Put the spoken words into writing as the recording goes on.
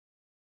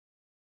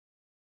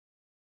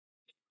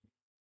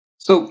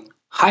So,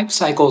 hype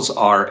cycles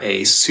are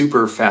a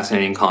super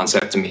fascinating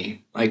concept to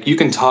me. Like, you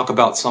can talk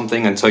about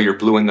something until you're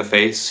blue in the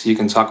face. You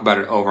can talk about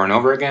it over and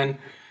over again.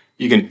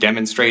 You can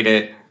demonstrate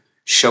it,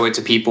 show it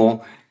to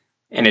people,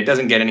 and it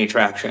doesn't get any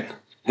traction.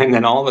 And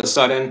then all of a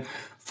sudden,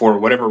 for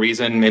whatever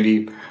reason,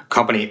 maybe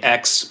company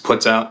X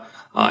puts out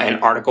an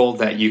article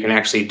that you can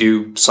actually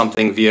do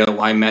something via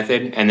Y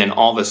method, and then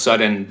all of a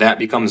sudden that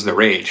becomes the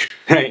rage,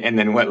 right? And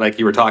then what, like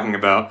you were talking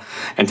about,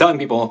 and telling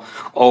people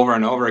over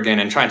and over again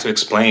and trying to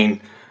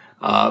explain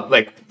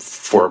like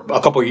for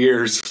a couple of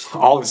years,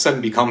 all of a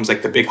sudden becomes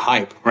like the big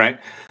hype, right?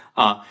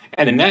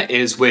 And then that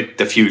is with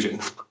diffusion.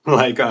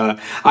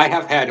 I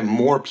have had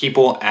more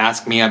people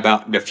ask me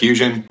about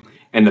diffusion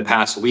in the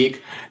past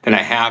week than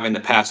I have in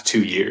the past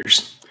 2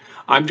 years.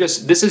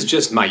 This is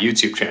just my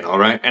YouTube channel,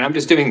 right? And I'm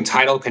just doing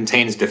title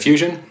contains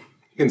diffusion.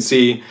 You can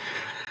see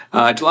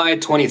July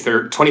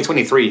 23rd,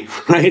 2023,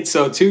 right?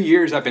 So 2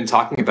 years I've been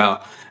talking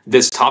about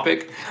this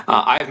topic.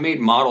 I've made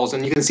models,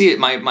 and you can see it.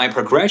 My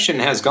progression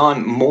has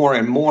gone more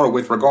and more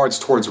with regards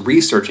towards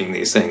researching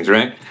these things,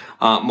 right?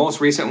 Most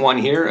recent one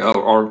here,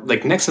 or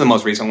like next to the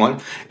most recent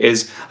one,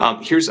 is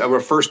here's a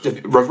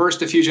reverse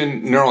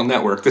diffusion neural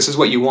network. This is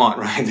what you want,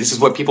 right? This is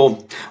what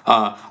people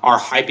are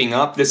hyping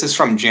up. This is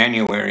from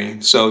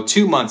January, so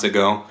 2 months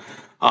ago,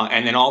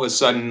 and then all of a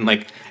sudden,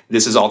 like,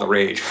 this is all the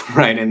rage,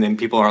 right? And then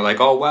people are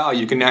like, "Oh wow,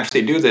 you can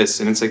actually do this,"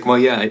 and it's like, "Well,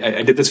 yeah,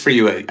 I did this for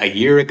you a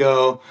year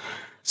ago,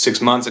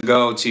 6 months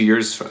ago, 2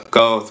 years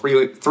ago,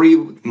 three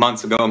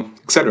months ago,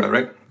 etc."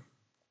 Right?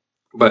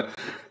 But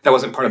that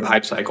wasn't part of the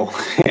hype cycle.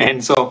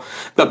 And so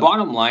the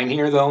bottom line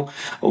here, though,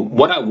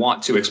 what I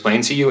want to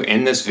explain to you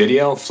in this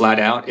video flat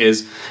out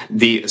is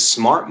the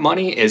smart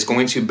money is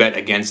going to bet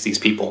against these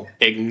people.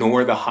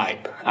 Ignore the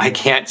hype. I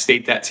can't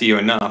state that to you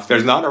enough.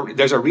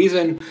 There's a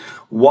reason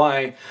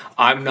why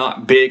I'm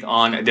not big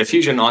on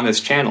diffusion on this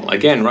channel.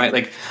 Again, right?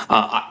 Like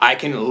I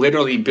can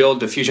literally build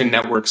diffusion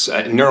networks,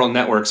 neural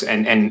networks,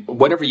 and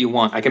whatever you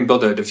want. I can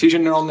build a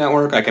diffusion neural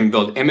network. I can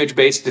build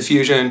image-based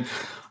diffusion.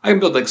 I can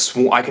build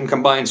I can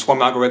combine swarm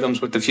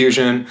algorithms with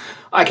diffusion.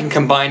 I can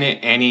combine it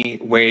any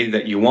way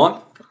that you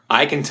want.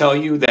 I can tell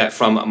you that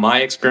from my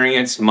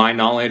experience, my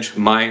knowledge,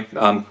 my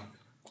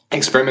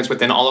experiments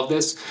within all of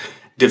this,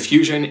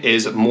 diffusion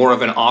is more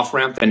of an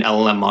off-ramp than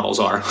LLM models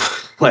are.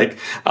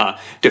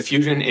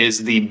 Diffusion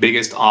is the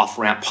biggest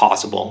off-ramp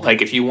possible.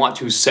 Like, if you want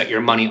to set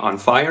your money on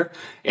fire,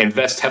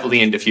 invest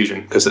heavily in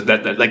diffusion, because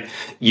like,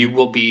 you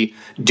will be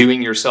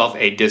doing yourself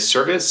a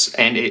disservice,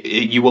 and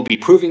you will be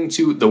proving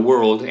to the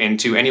world and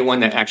to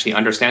anyone that actually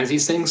understands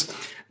these things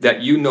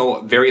that you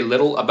know very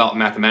little about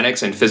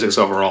mathematics and physics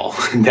overall,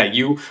 that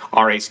you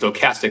are a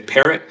stochastic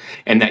parrot,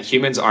 and that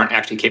humans aren't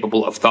actually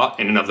capable of thought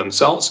in and of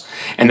themselves,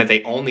 and that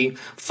they only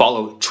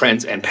follow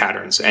trends and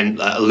patterns, and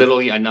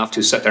literally enough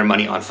to set their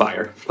money on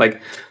fire.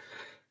 Like,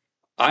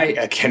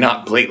 I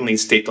cannot blatantly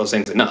state those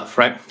things enough,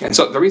 right? And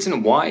so the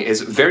reason why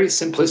is very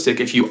simplistic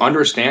if you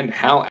understand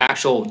how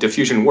actual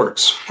diffusion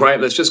works, right?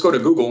 Let's just go to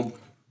Google.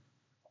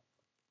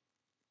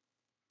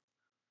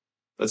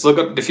 Let's look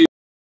up diffusion.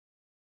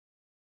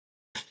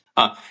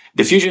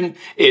 Diffusion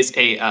is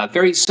a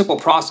very simple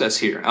process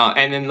here,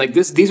 and then like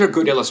these are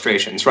good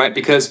illustrations, right?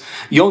 Because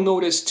you'll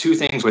notice two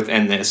things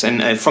within this,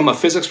 and from a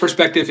physics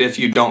perspective, if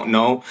you don't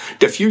know,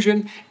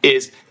 diffusion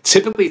is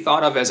typically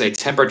thought of as a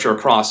temperature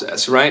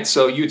process, right?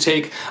 So you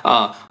take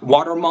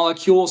water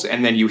molecules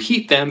and then you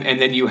heat them,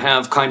 and then you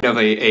have kind of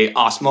a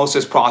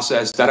osmosis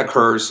process that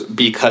occurs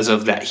because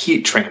of that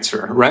heat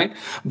transfer, right?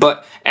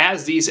 But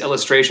as these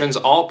illustrations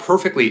all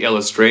perfectly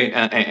illustrate,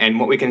 and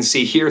what we can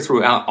see here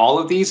throughout all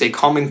of these, a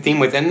common theme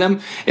within them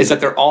is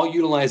that they're all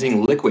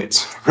utilizing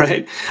liquids,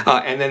 right?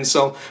 And then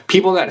so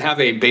people that have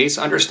a base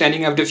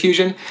understanding of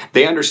diffusion,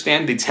 they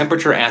understand the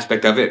temperature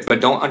aspect of it,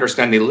 but don't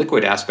understand the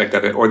liquid aspect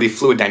of it or the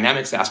fluid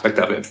dynamics aspect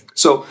of it.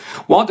 So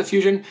while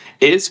diffusion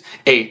is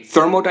a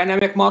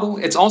thermodynamic model,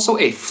 it's also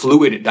a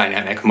fluid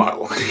dynamic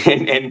model.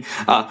 and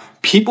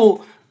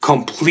people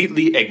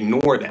completely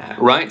ignore that,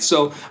 right?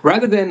 So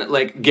rather than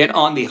like get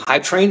on the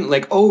hype train,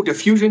 like, oh,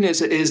 diffusion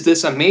is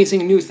this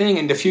amazing new thing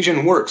and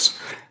diffusion works,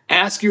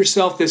 ask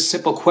yourself this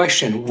simple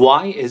question: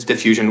 why is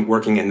diffusion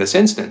working in this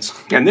instance?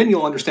 And then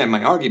you'll understand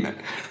my argument.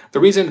 The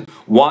reason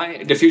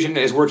why diffusion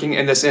is working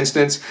in this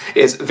instance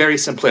is very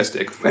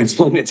simplistic.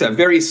 It's a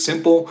very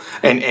simple,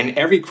 and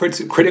every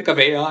critic of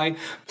AI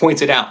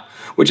points it out,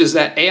 which is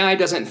that AI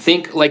doesn't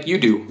think like you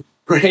do,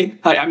 right?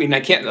 I mean,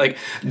 I can't, like,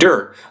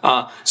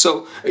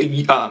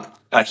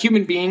 a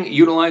human being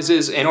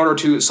utilizes, in order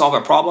to solve a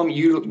problem,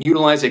 you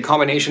utilize a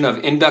combination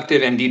of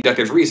inductive and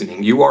deductive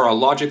reasoning. You are a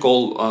logic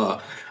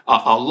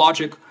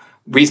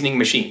reasoning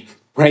machine,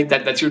 right?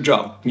 That's your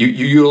job. You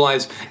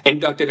utilize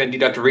inductive and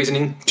deductive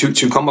reasoning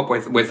to come up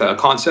with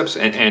concepts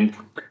and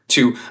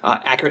to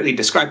accurately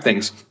describe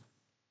things.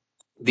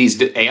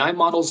 these AI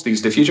models,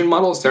 these diffusion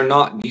models, they're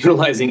not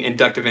utilizing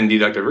inductive and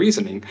deductive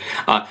reasoning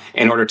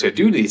in order to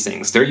do these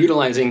things. They're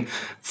utilizing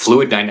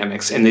fluid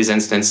dynamics in this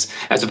instance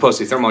as opposed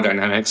to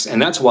thermodynamics.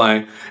 And that's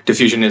why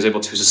diffusion is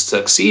able to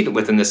succeed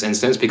within this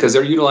instance, because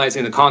they're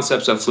utilizing the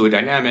concepts of fluid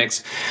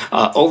dynamics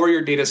over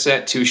your data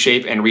set to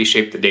shape and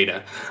reshape the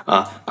data.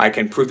 I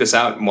can prove this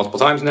out multiple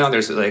times now.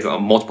 There's like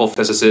multiple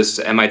physicists,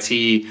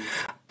 MIT,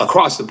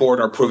 across the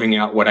board are proving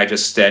out what I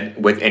just said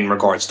in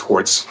regards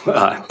towards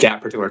that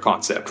particular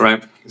concept,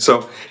 right?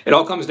 So it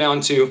all comes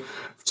down to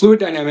fluid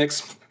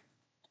dynamics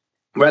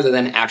rather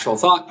than actual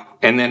thought.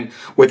 And then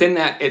within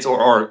that, it's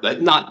or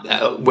not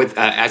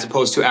as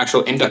opposed to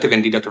actual inductive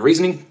and deductive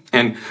reasoning.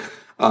 And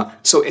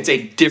so it's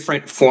a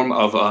different form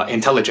of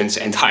intelligence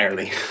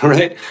entirely,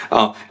 right?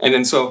 And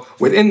then so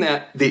within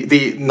that,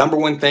 the number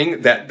one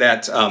thing that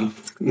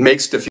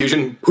makes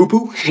diffusion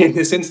poo-poo in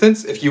this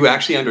instance, if you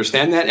actually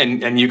understand that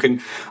and you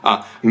can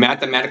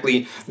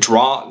mathematically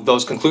draw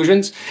those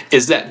conclusions,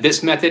 is that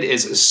this method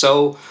is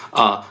so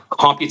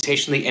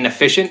computationally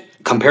inefficient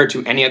compared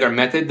to any other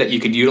method that you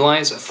could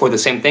utilize for the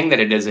same thing that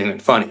it isn't even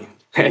funny.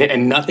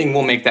 And nothing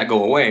will make that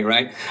go away,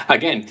 right?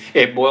 Again,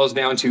 it boils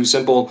down to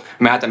simple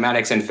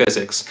mathematics and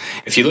physics.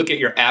 If you look at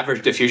your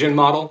average diffusion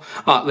model,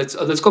 let's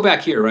go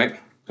back here, right?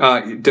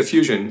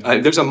 Diffusion.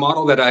 There's a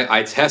model that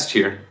I test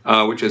here,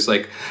 which is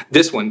like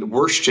this one, the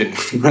Worstian,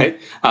 right?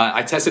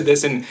 I tested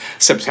this in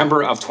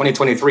September of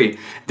 2023.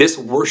 This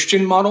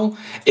Worstian model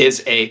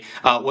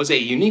was a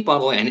unique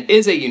model and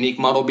is a unique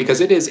model because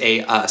it is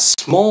a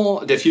small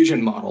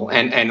diffusion model.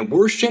 And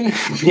Worstian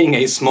being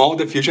a small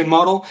diffusion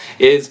model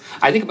is,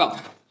 I think, about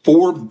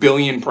 4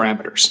 billion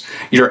parameters.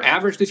 Your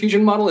average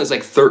diffusion model is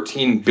like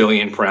 13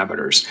 billion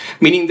parameters,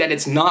 meaning that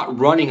it's not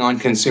running on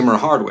consumer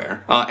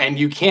hardware, and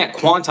you can't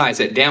quantize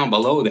it down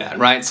below that,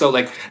 right? So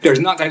like, there's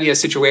not going to be a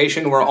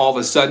situation where all of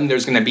a sudden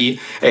there's going to be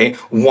a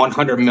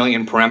 100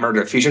 million parameter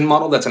diffusion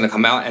model that's going to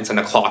come out and it's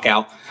going to clock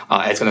out.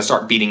 It's going to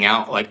start beating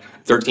out like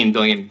 13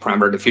 billion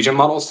parameter diffusion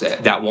models.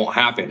 That won't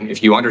happen.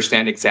 If you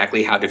understand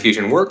exactly how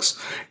diffusion works,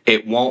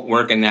 it won't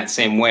work in that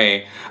same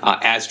way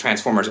as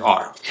transformers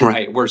are,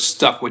 right? We're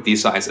stuck with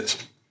these sizes.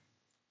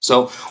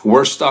 So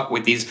we're stuck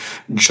with these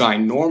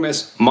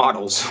ginormous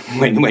models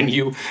when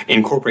you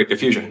incorporate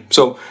diffusion.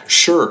 So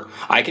sure,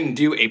 I can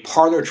do a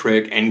parlor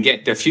trick and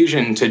get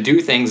diffusion to do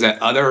things that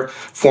other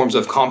forms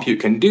of compute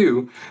can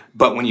do,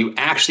 but when you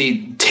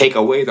actually take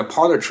away the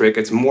parlor trick,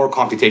 it's more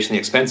computationally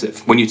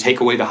expensive. When you take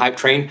away the hype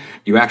train,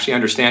 you actually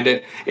understand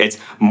it, it's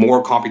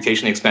more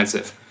computationally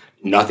expensive.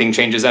 Nothing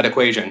changes that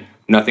equation.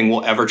 Nothing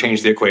will ever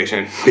change the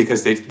equation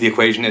because the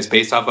equation is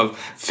based off of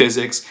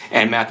physics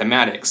and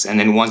mathematics. And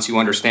then once you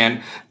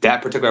understand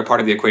that particular part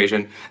of the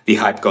equation, the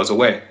hype goes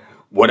away.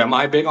 What am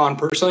I big on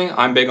personally?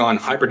 I'm big on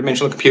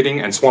hyperdimensional computing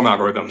and swarm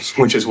algorithms,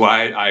 which is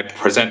why I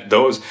present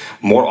those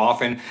more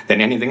often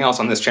than anything else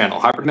on this channel.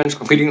 Hyperdimensional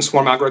computing,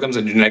 swarm algorithms,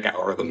 and genetic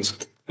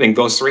algorithms. I think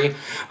those three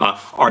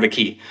are the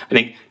key. I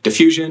think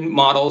diffusion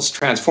models,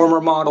 transformer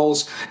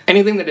models,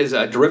 anything that is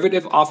a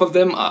derivative off of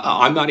them,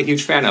 I'm not a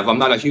huge fan of. I'm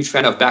not a huge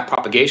fan of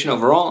backpropagation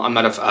overall. I'm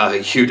not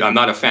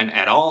a fan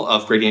at all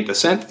of gradient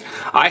descent.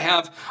 I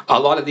have a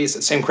lot of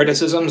these same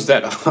criticisms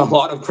that a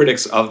lot of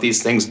critics of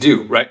these things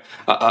do, right?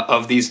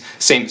 Of these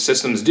same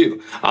systems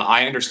do.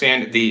 I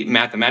understand the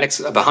mathematics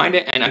behind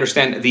it and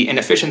understand the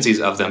inefficiencies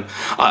of them.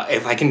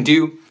 If I can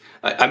do,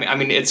 I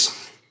mean,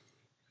 it's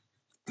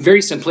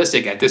very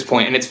simplistic at this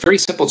point, and it's very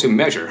simple to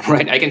measure,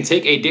 right? I can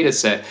take a data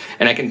set,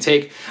 and I can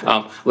take,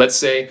 let's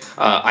say,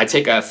 I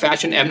take a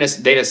fashion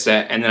MNIST data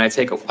set, and then I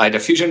take a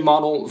diffusion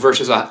model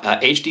versus a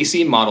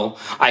HDC model.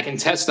 I can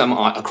test them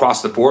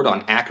across the board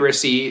on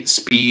accuracy,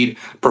 speed,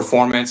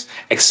 performance,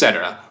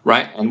 etc.,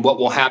 right? And what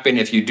will happen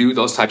if you do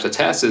those types of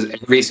tests is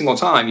every single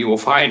time you will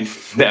find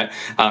that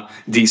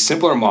these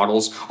simpler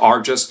models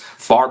are just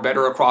far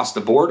better across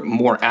the board,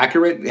 more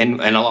accurate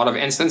in a lot of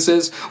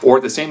instances, or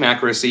the same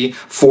accuracy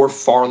for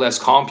far less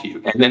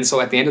compute. And then so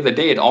at the end of the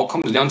day, it all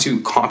comes down to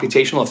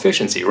computational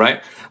efficiency,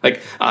 right?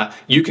 Like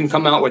you can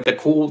come out with a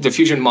cool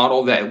diffusion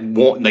model that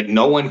won't, like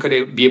no one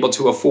could be able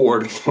to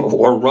afford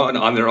or run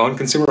on their own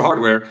consumer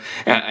hardware,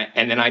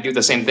 and then I do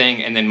the same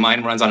thing, and then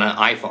mine runs on an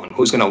iPhone.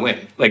 Who's going to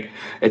win? Like,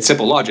 it's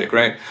simple logic,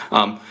 right?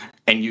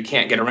 And you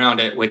can't get around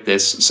it with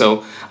this.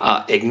 So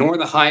ignore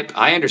the hype.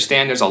 I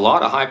understand there's a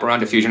lot of hype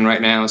around diffusion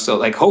right now. So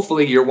like,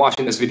 hopefully you're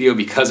watching this video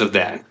because of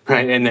that,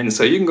 right? And then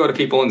so you can go to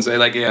people and say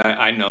like, yeah,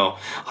 I know,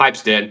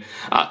 hype's dead.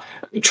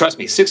 Trust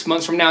me, 6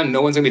 months from now,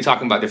 no one's going to be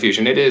talking about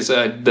diffusion. It is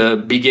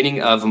the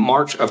beginning of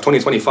March of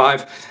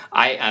 2025.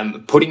 I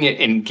am putting it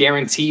in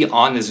guarantee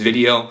on this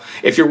video.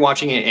 If you're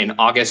watching it in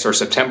August or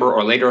September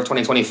or later of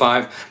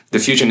 2025,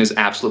 diffusion is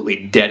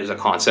absolutely dead as a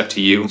concept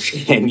to you,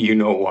 and you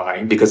know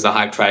why, because the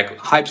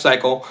hype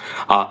cycle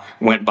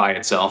went by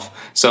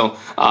itself. So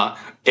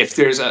if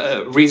there's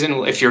a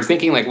reason, if you're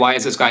thinking like, why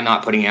is this guy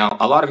not putting out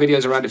a lot of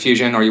videos around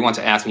diffusion, or you want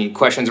to ask me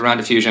questions around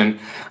diffusion,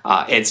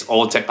 it's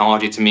old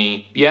technology to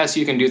me. Yes,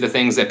 you can do the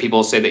things that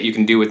people say that you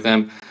can do with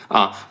them,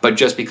 but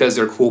just because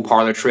they're cool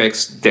parlor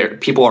tricks,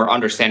 people are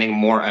understanding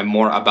more and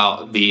more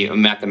about the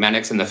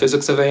mathematics and the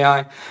physics of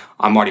AI.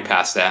 I'm already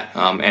past that.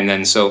 And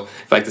then, so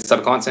if you like this type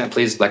of content,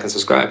 please like and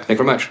subscribe. Thank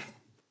you very much.